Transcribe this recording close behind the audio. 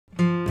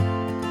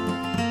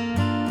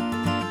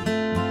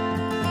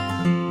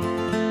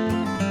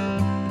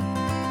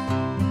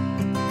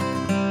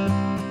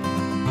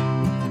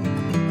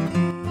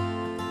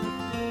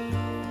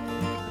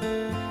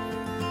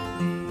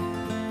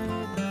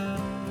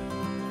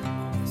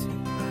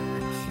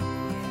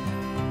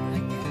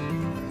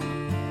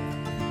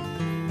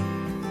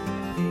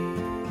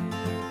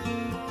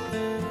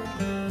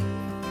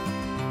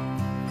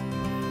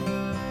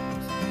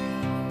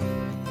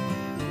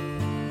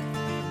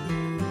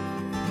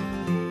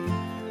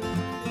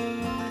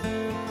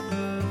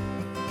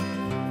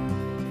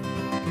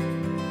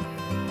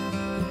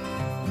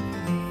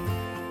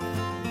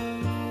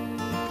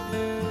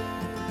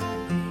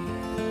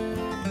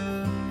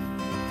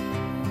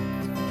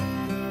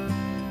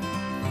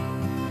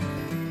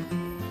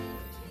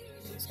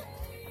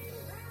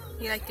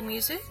You like the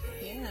music?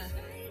 Yeah.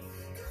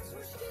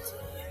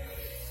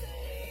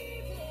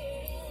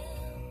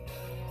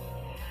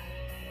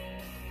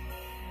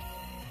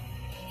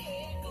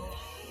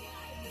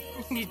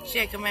 You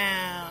check them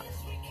out.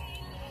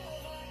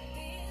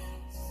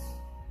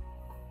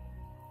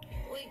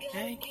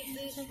 I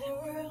give the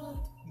world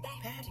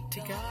back to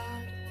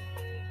God.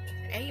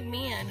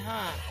 Amen,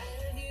 huh?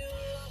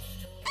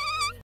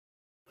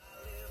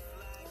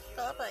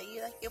 Bubba,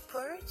 you like your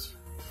perch?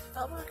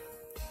 Bubba?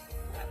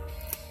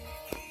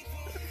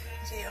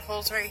 See the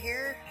holes right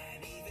here?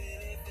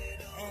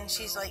 And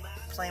she's like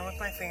playing with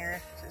my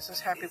finger. This is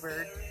Happy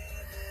Bird.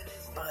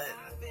 But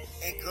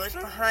it goes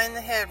behind the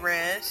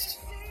headrest.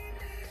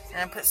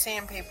 And I put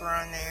sandpaper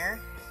on there.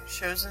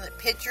 Shows in the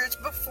pictures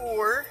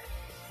before.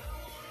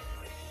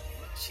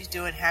 She's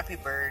doing Happy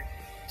Bird.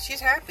 She's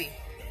happy.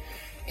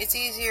 It's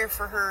easier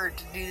for her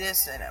to do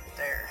this than up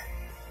there.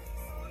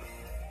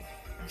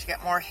 She's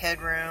got more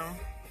headroom.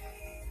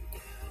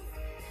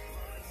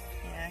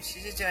 Yeah,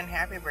 she's just doing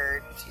Happy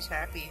Bird. She's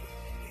happy.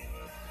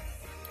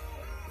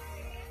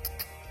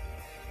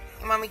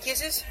 Mommy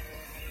kisses?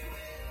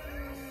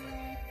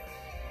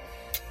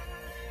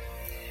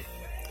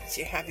 It's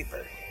your Happy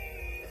Bird.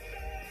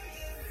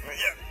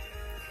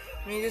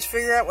 Yeah. You just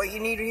figure out what you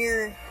need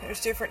here.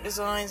 There's different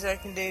designs I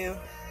can do.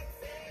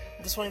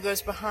 This one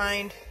goes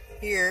behind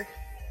here.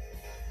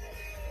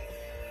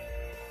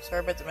 Sorry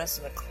about the mess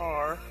in the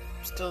car.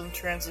 I'm still in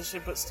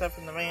transition, put stuff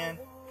in the van.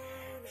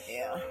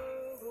 Yeah.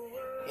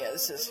 Yeah,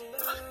 this is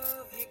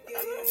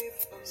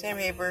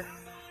sandpaper.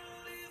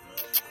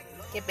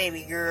 Get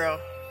baby girl.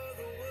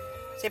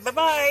 Say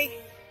bye-bye.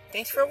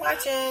 Thanks for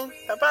watching.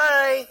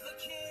 Bye-bye.